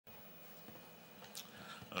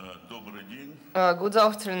Good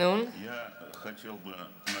afternoon.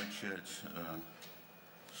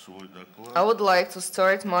 I would like to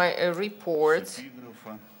start my report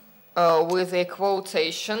with a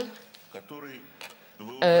quotation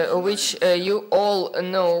which you all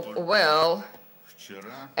know well,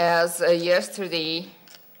 as yesterday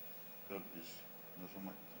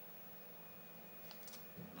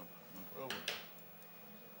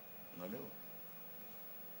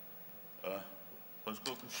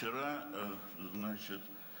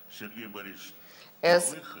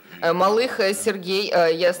as Malych Sergei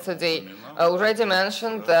yesterday already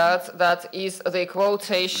mentioned that is the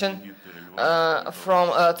quotation from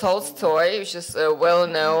Tolstoy, which is well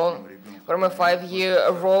known. From a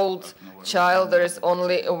 5-year-old child there is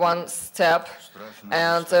only one step,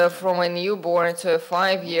 and from a newborn to a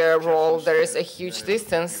 5-year-old there is a huge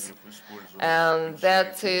distance. And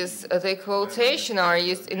that is the quotation I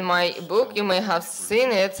used in my book. You may have seen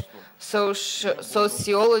it,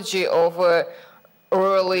 Sociology of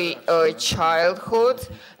Early Childhood.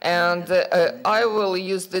 And I will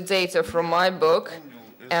use the data from my book.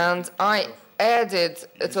 And I added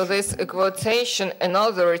to this quotation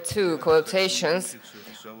another 2 quotations.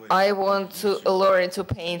 I want to learn to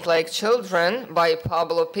paint like children by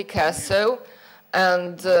Pablo Picasso.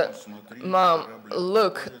 And Mom,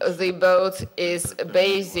 look, the boat is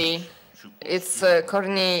busy. It's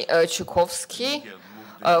Kornei Chukovsky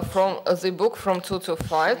from the book From 2 to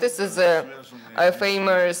 5. This is a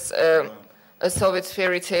famous Soviet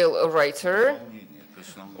fairy tale writer.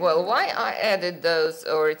 Well, why I added those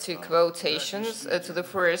 2 quotations to the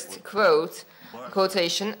first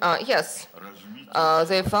quotation? Yes,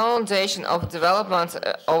 the foundation of development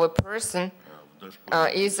of a person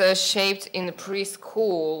is shaped in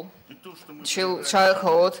preschool,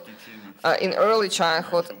 childhood, in early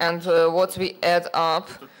childhood, and what we add up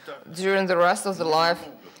during the rest of the life.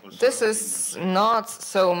 This is not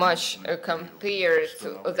so much compared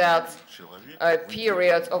to that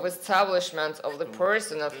period of establishment of the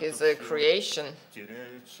person, of his creation.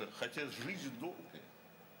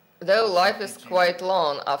 Though life is quite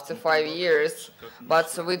long after 5 years,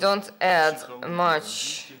 but we don't add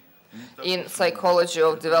much in psychology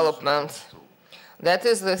of development. That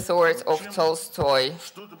is the thought of Tolstoy.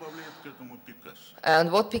 And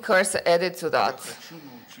what Picasso added to that?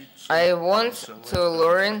 I want to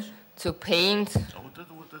learn to paint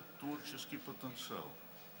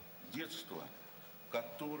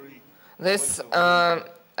this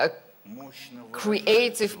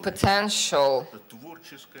creative potential.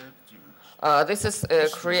 This is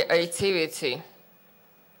creativity.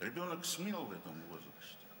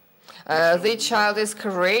 The child is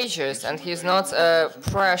courageous and he's not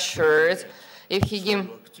pressured. If you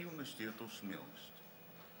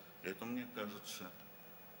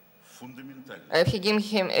give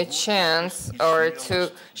him a chance or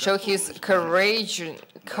to show his courage,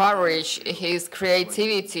 his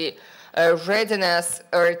creativity, readiness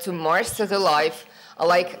or to master the life,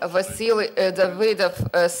 like Vasily Davidov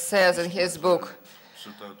says in his book.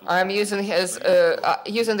 I'm using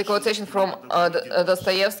the quotation from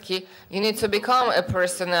Dostoevsky. You need to become a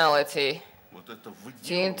personality.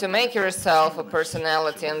 You need to make yourself a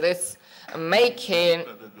personality, and this making,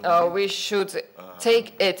 we should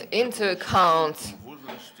take it into account.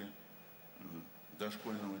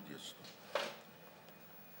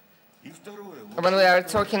 When we are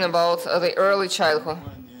talking about the early childhood.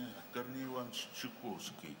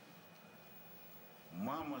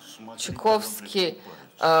 Chukovsky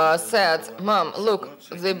said, Mom, look,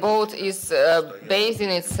 the boat is bathing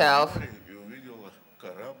itself.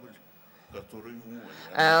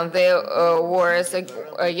 And there was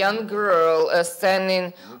a young girl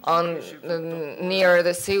standing near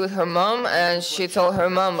the sea with her mom, and she told her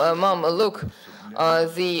mom, Mom, look,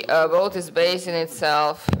 the boat is bathing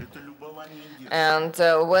itself. And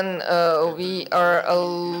when we are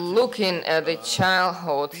looking at the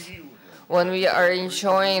childhood, when we are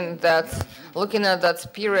enjoying that, looking at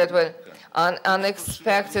that period when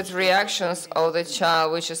unexpected reactions of the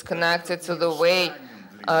child, which is connected to the way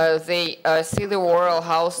they see the world,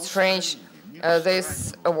 how strange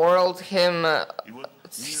this world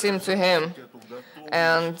seemed to him.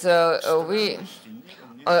 And we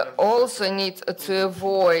also need to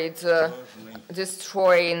avoid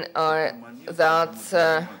destroying that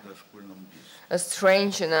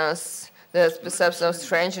strangeness, the perception of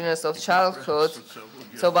strangeness of childhood.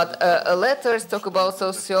 So, but let us talk about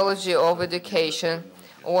sociology of education.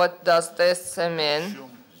 What does this mean?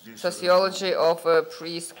 Sociology of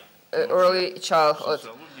early childhood.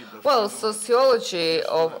 Well, sociology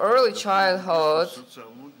of early childhood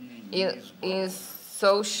in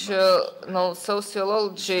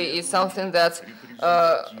sociology is something that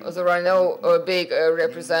there are no big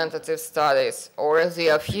representative studies, or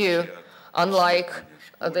there are few, unlike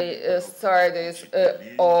the studies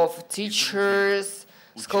of teachers,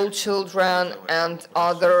 school children, and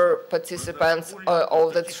other participants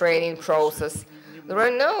of the training process. There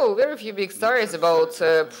are very few big studies about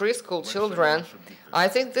preschool children. I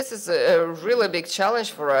think this is a really big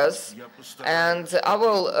challenge for us, and I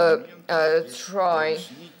will try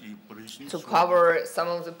to cover some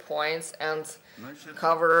of the points and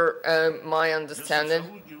cover my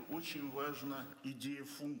understanding.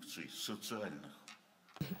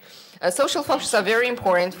 Social functions are very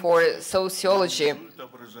important for sociology.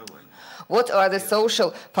 What are the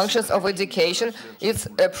social functions of education? It's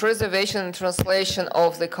a preservation and translation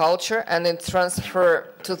of the culture and its transfer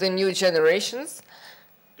to the new generations.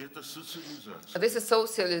 This is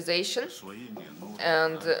socialization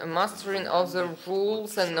and mastering of the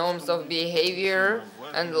rules and norms of behavior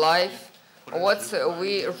and life. What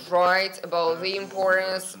we write about the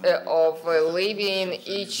importance of living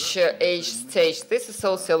each age stage. This is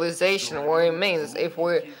socialization, what it means. If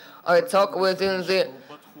we talk within the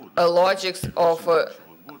logics of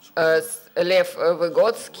Lev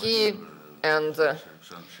Vygotsky and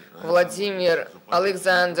Vladimir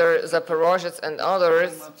Alexander Zaporozhets and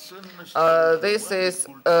others, this is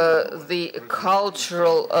the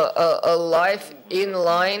cultural life in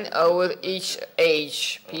line with each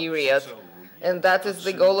age period. And that is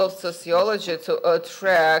the goal of sociology, to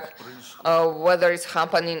track whether it's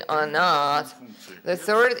happening or not. The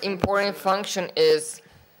third important function is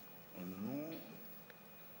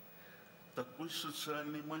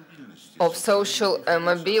of social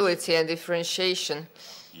mobility and differentiation.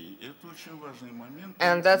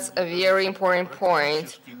 And that's a very important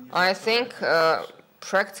point. I think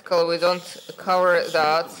practically we don't cover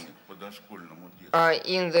that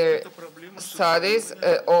in the studies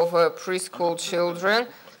of preschool children.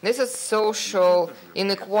 This is social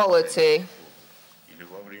inequality.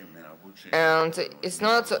 And it's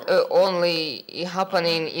not only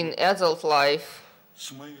happening in adult life.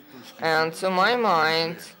 And to my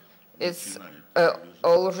mind, it's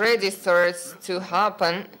already starts to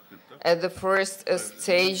happen at the first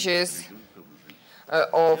stages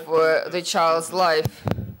of the child's life.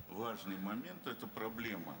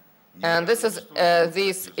 And this is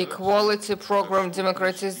this equality program,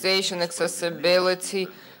 democratization, accessibility,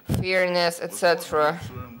 fairness, etc.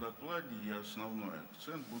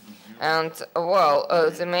 And well,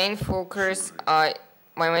 the main focus,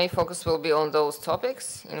 my main focus will be on those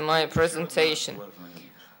topics in my presentation.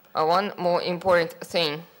 One more important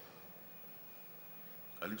thing.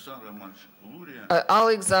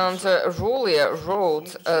 Alexander Rulia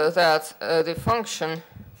wrote that the function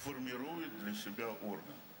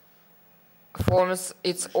forms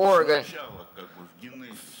its organ.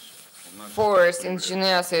 First, in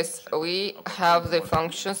genesis, we have the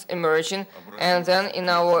functions emerging, and then in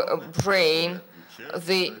our brain,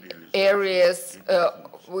 the areas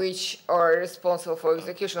which are responsible for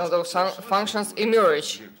execution of those functions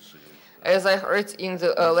emerge. As I heard in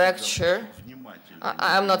the lecture,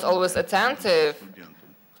 I'm not always attentive,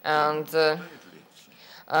 and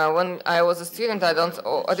when I was a student, I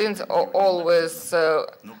didn't always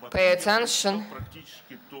pay attention,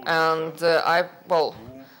 and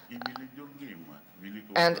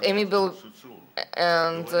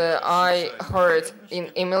I heard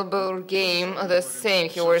in Emil Durkheim the same.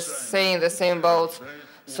 He was saying the same about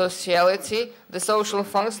sociality. The social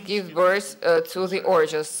functions give birth to the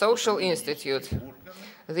origins. Social institute.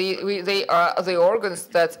 They are the organs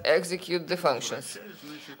that execute the functions.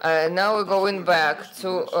 Now we're going back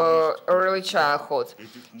to early childhood.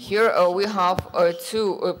 Here we have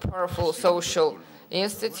two powerful social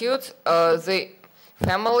institutes, the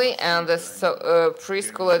family and the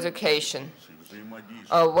preschool education.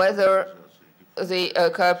 Whether they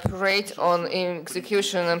cooperate on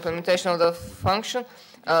execution and implementation of the function,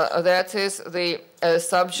 that is the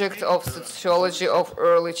subject of sociology of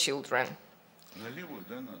early children.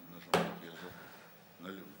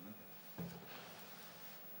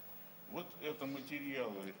 Это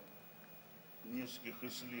материалы нескольких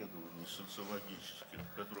исследований социологических,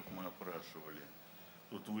 которых мы опрашивали.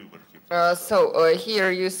 Тут выборки. So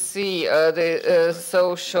here you see the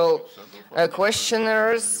social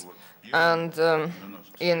questionnaires, and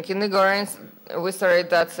in kindergarten we started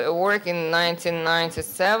that work in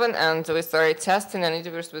 1997, and we started testing and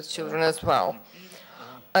interviews with children as well.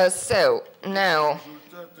 So now.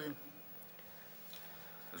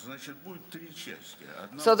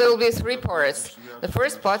 So there will be three parts. The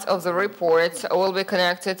first part of the report will be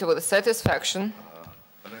connected with satisfaction.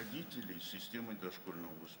 системой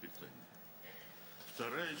дошкольного воспитания.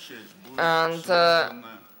 Вторая часть будет And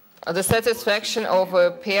связана the satisfaction of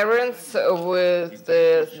parents with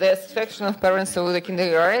the satisfaction of parents with the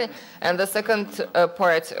kindergarten, and the second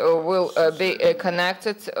part will be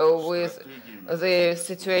connected with the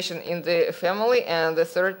situation in the family, and the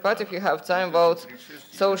third part, if you have time, about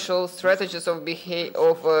social strategies of behavior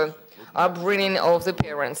of upbringing of the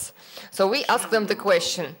parents. So we ask them the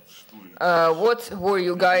question: what were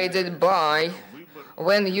you guided by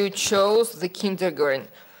when you chose the kindergarten?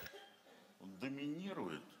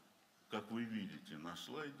 доминирует, как вы видите на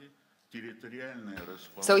слайде, территориальное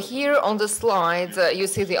So here on the slide, you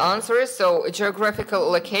see the answers. So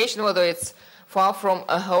geographical location, whether it's far from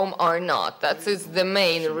a home or not. That is the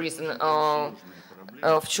main reason of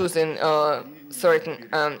choosing certain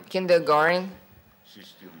kindergarten.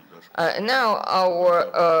 Now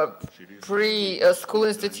our pre-school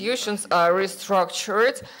institutions are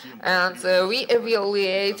restructured, and we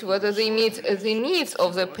evaluate whether they meet the needs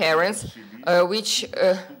of the parents, which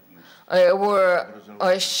were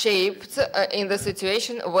shaped in the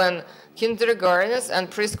situation when kindergartens and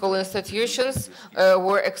preschool institutions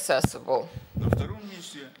were accessible.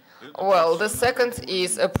 Well, the second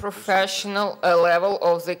is a professional level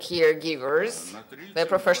of the caregivers, the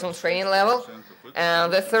professional training level.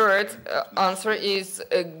 And the third answer is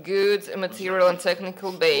a good material and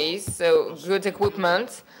technical base, so good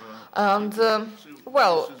equipment. And,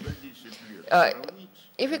 well,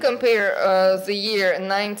 if you compare the year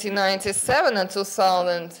 1997 and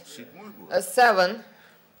 2007,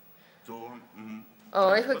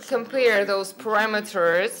 if we compare those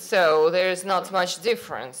parameters, so there is not much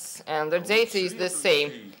difference, and the data is the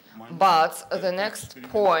same. But the next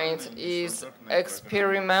point is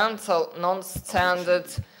experimental non-standard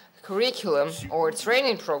curriculum or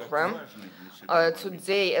training program.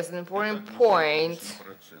 Today, as an important point,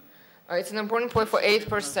 it's an important point for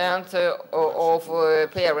 8% of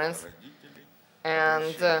parents,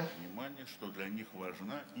 and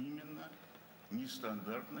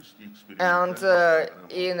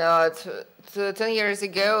in 10 years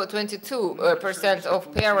ago, 22%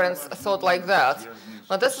 of parents thought like that.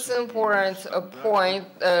 But this is an important point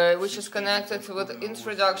which is connected with the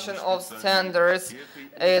introduction of standards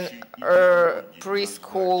in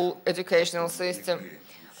preschool educational system,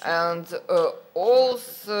 and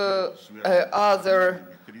also other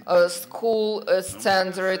school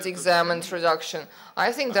standard exam introduction.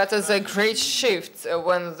 I think that is a great shift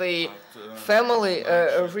when the family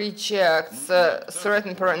rejects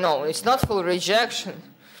certain no, it's not full rejection.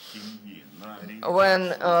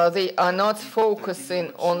 When they are not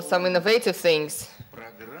focusing on some innovative things.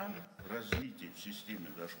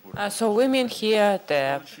 So we mean here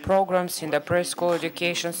the programs in the preschool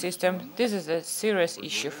education system. This is a serious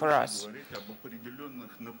issue for us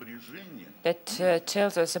that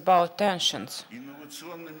tells us about tensions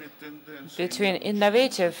between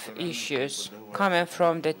innovative issues coming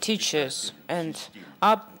from the teachers and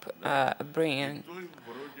upbringing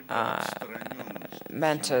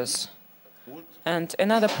mentors. And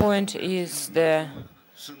another point is the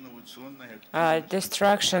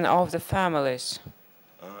destruction of the families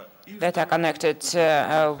that are connected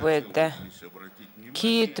with the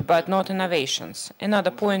kid, but not innovations. Another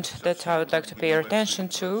point that I would like to pay attention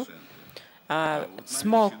to,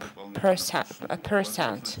 small percent,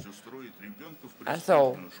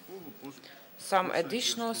 though some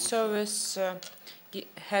additional service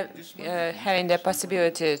having the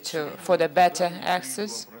possibility for the better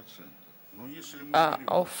access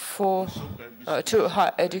to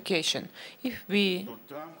higher education. If we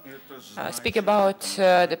speak about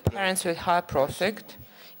the parents with high profit,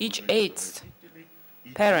 each eighth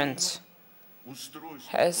parent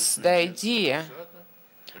has the idea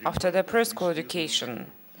after the preschool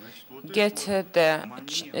education get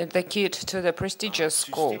the kid to the prestigious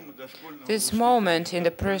school. This moment in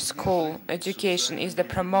the preschool education is the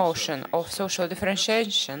promotion of social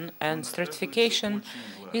differentiation, and stratification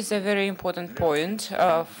is a very important point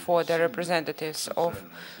for the representatives of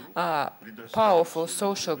powerful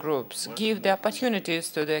social groups. Give the opportunities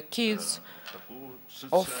to the kids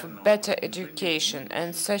of better education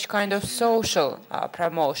and such kind of social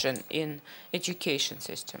promotion in education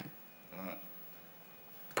system.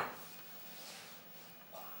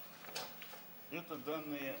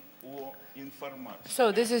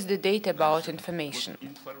 So this is the data about information.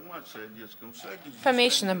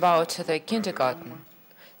 Information about the kindergarten.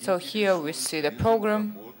 So here we see the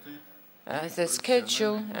program, the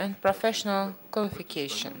schedule, and professional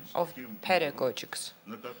qualification of pedagogics.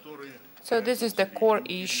 So this is the core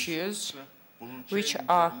issues which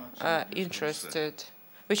are interesting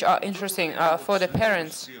for the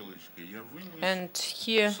parents And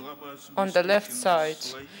here on the left side,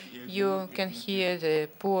 you can hear the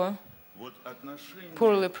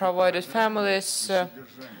poorly provided families,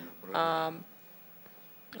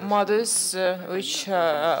 mothers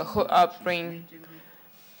who bring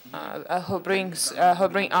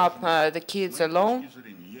up the kids alone.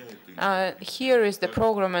 Here is the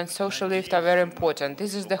program and social lift are very important.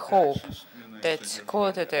 This is the hope that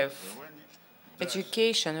qualitative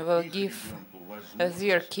education will give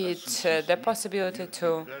their kids the possibility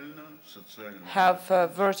to have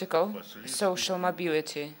vertical social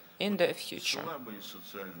mobility in the future.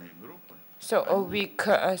 So weak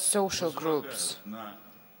social groups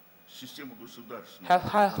have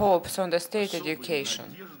high hopes on the state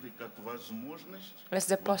education as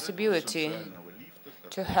the possibility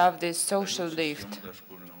to have this social lift,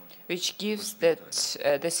 which gives that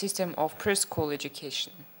the system of preschool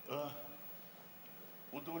education.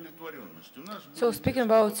 So speaking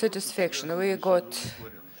about satisfaction, we got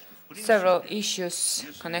several issues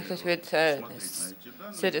connected with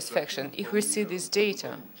satisfaction. If we see this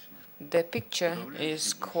data, the picture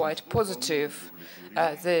is quite positive.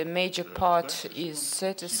 The major part is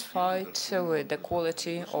satisfied with the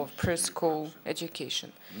quality of preschool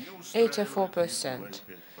education. 84%.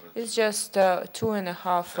 It's just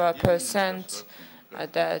 2.5%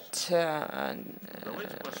 that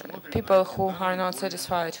people who are not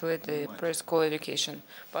satisfied with the preschool education.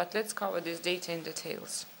 But let's cover this data in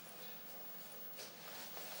details.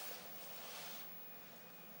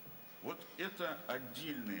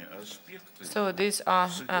 So these are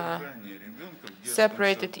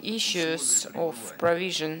separated issues of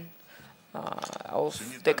provision of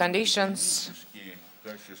the conditions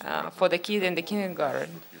for the kid in the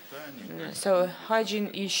kindergarten. So hygiene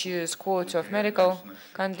issues, quality of medical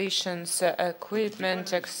conditions,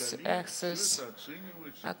 equipment, access,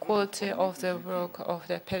 quality of the work of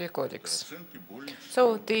the pedagogics.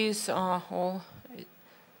 So these are all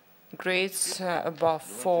grades above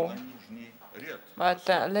 4. But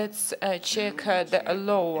let's check the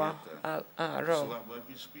lower row.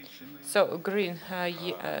 So green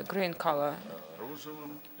color.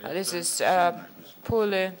 This is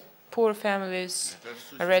poor families.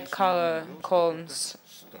 Red color columns,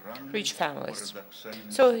 rich families.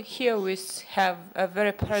 So here we have a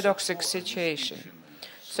very paradoxical situation.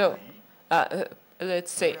 So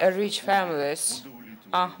let's say rich families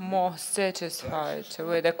are more satisfied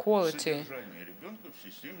with the quality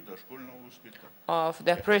of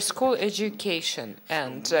the preschool education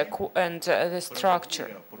and the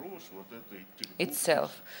structure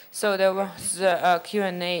itself. So there was a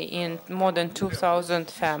Q&A in more than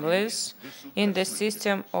 2,000 families in the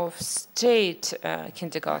system of state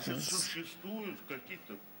kindergartens.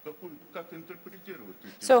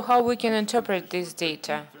 So how we can interpret this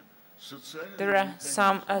data? There are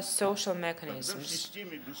some social mechanisms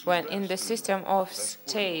when in the system of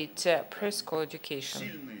state preschool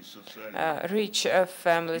education, rich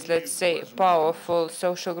families, let's say powerful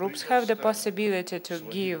social groups, have the possibility to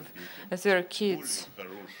give their kids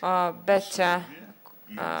better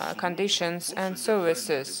conditions and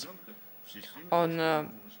services on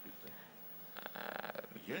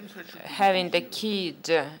having the kid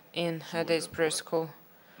in these preschool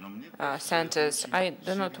centers. I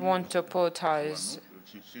do not want to politicize,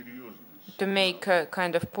 to make a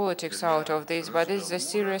kind of politics out of this, but this is a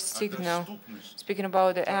serious signal speaking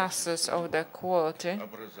about the access of the quality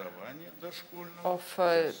of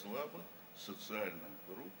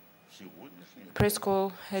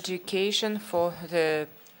preschool education for the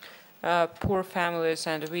poor families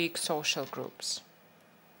and weak social groups.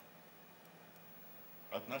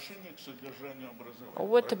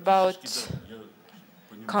 What about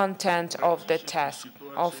content of the task,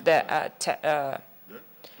 of the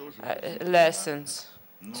lessons?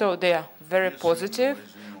 So they are very positive,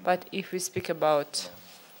 but if we speak about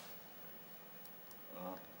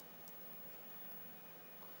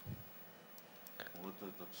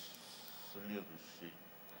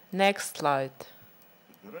next slide,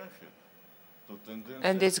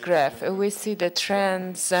 and this graph, we see the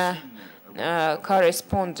trends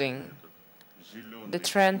corresponding. The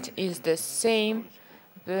trend is the same.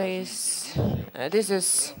 This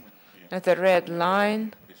is the red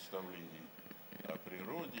line.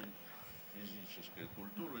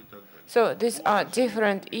 So these are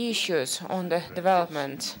different issues on the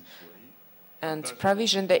development and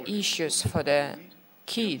provision the issues for the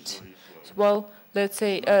kid. Well, let's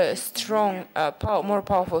say a strong, more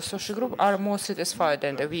powerful social group are more satisfied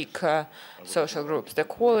than the weak social groups. The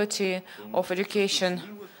quality of education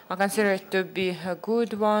are considered to be a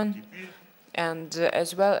good one, and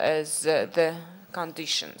as well as the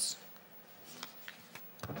conditions.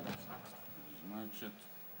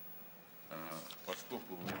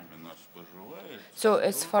 Поскольку время нас поживает, So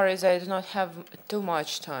as far as I do not have too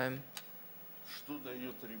much time, что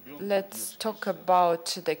дает ребенку let's детский talk сад? about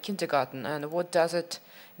the kindergarten and what does it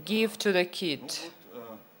give to the kid. Ну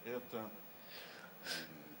вот это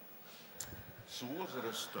с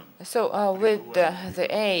возрастом So with пребывания the ребенка в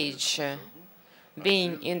age детском саду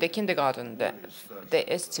being in the kindergarten, the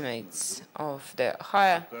estimates of the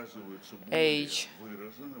higher оказываются более age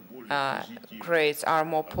выражены, более позитивны. grades are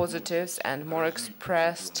more positives and more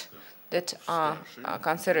expressed, that are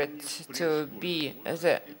considered to be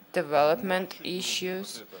the development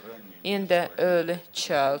issues in the early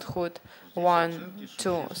childhood, 1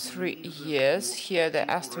 to 3 years. Here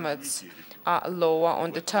the estimates are lower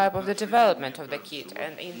on the type of the development of the kid.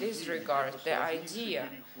 And in this regard, the idea,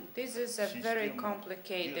 this is a very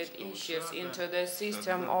complicated issue into the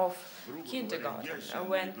system of kindergarten,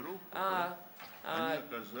 when Они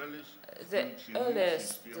оказались the включены в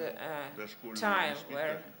earliest систему дошкольного time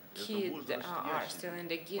where воспитания. Это kids возраст are ясень still in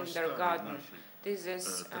the по старой kindergarten. нашей This is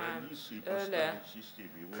традиции, по earlier старой системе.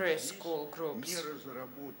 И вот preschool здесь groups.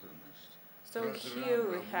 неразработанность. So here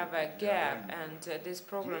we have a gap, and these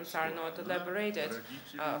programs are not elaborated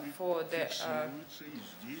for the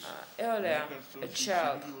earlier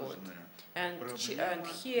childhood. And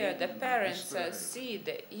here the parents see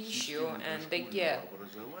the issue and the gap,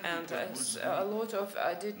 and a lot of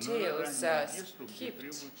details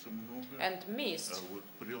skipped and missed.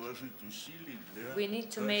 We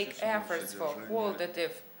need to make efforts for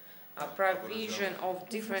qualitative provision of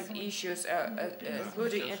different issues,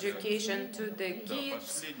 including education to the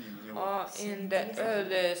kids in the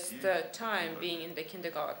earliest time being in the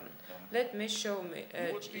kindergarten. Let me show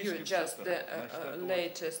you just the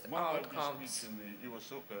latest outcomes.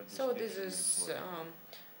 So this is,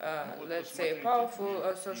 let's say,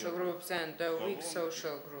 powerful social groups and weak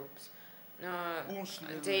social groups.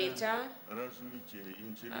 Data,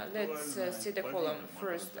 let's see the column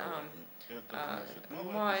first.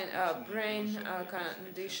 Brain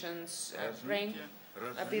conditions, brain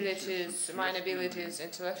abilities, mind abilities,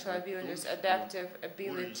 intellectual abilities, adaptive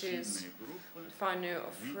abilities, finding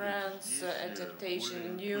friends,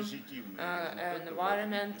 adaptation, new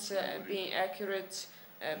environment, being accurate,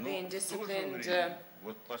 being disciplined,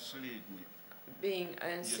 being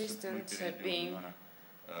insistent, being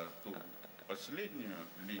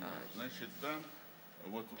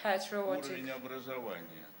patriotic.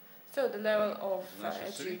 So the level of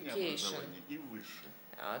education,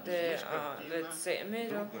 let's say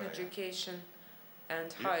middle education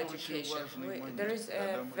and higher education. There is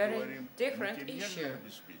a very different issue.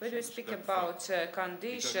 When we speak about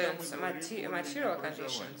conditions, material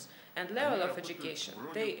conditions, and level of education,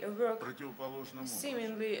 they work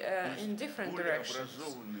seemingly in different directions.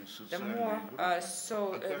 The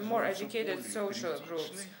more educated social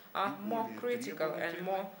groups are more critical and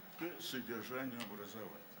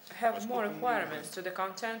have more requirements to the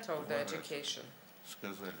content of the education.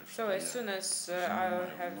 So as soon as I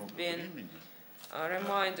have been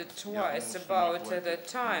reminded twice about the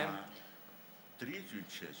time,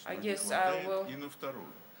 I guess I will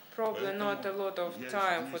probably not a lot of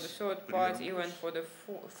time for the third part, even for the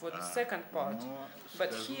second part.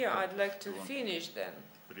 But here I'd like to finish then.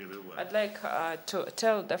 I'd like to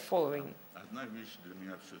tell the following.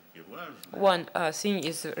 One thing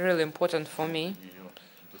is really important for me.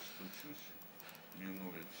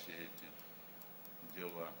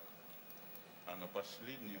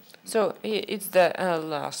 So it's the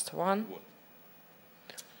last one.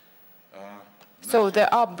 So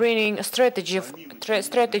the upbringing strategies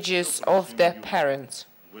of the parents.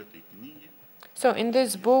 So in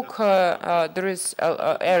this book there is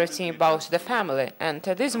everything about the family, and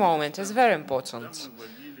this moment is very important.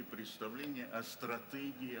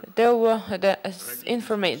 There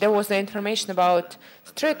was the information about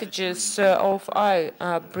strategies of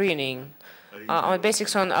upbringing on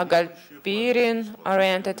basics on Galperian,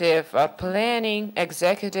 orientative planning,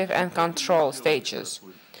 executive and control stages.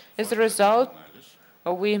 As a result,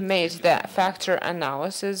 we made the factor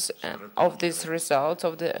analysis of these results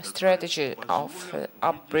of the strategy of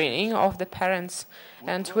upbringing of the parents,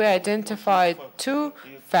 and we identified two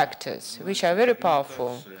factors which are very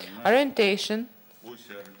powerful: orientation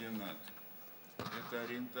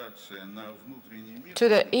to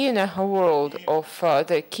the inner world of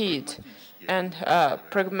the kid, and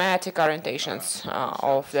pragmatic orientations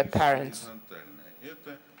of the parents.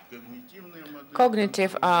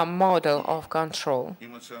 Cognitive model of control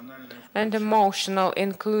and emotional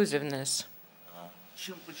inclusiveness.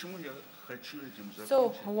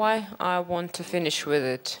 So why I want to finish with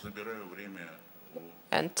it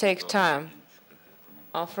and take time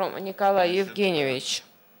from Nikolai Evgenievich.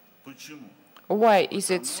 Why is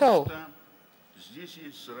it so?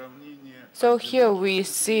 So here we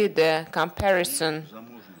see the comparison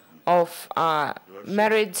of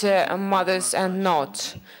married mothers and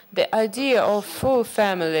not. The idea of full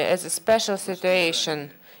family as a special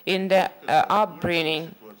situation in the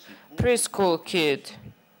upbringing preschool kid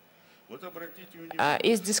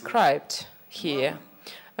is described here.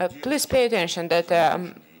 Please pay attention that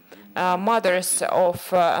mothers of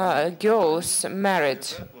girls married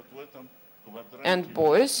and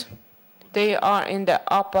boys, they are in the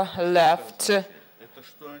upper left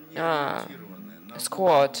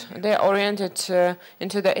squad. They are oriented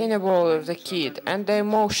into the inner world of the kid and the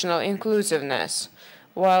emotional inclusiveness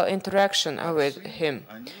while interaction with him.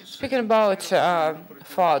 Speaking about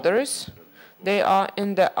fathers, they are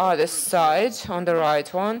in the other side, on the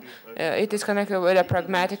right one. It is connected with a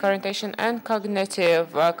pragmatic orientation and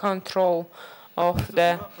cognitive control of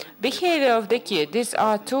the behavior of the kid. These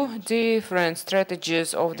are two different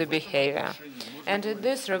strategies of the behavior. And in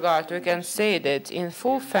this regard, we can say that in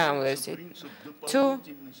full families, two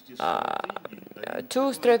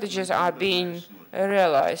strategies are being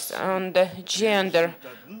realized on the gender,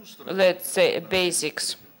 let's say,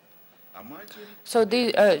 basics. So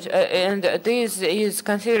this is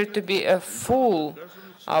considered to be a full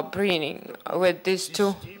upbringing with these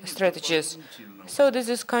two strategies. So this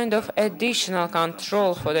is kind of additional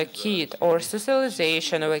control for the kid, or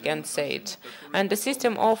socialization, we can say it, and the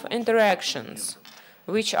system of interactions,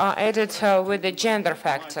 which are added with the gender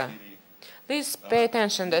factor. Please pay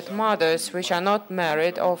attention that mothers which are not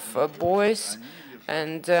married of boys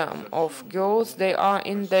and of girls, they are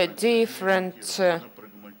in the different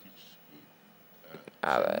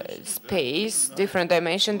space, different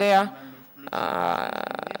dimension. They are,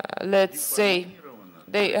 let's say,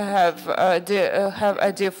 they have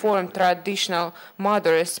a deformed traditional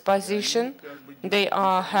mother's position. They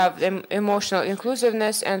have emotional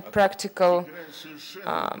inclusiveness and practical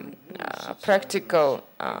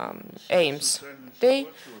aims. They,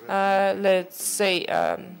 let's say,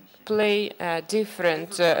 play a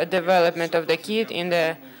different development of the kid in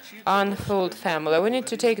the unfold family. We need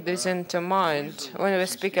to take this into mind when we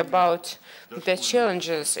speak about the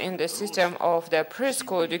challenges in the system of the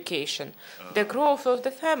preschool education. The growth of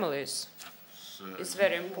the families is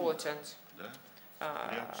very important,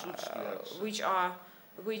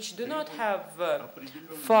 which do not have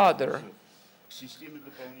father.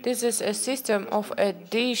 This is a system of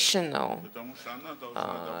additional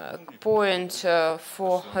point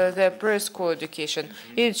for the preschool education.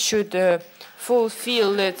 It should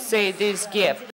fulfill, let's say, this gap.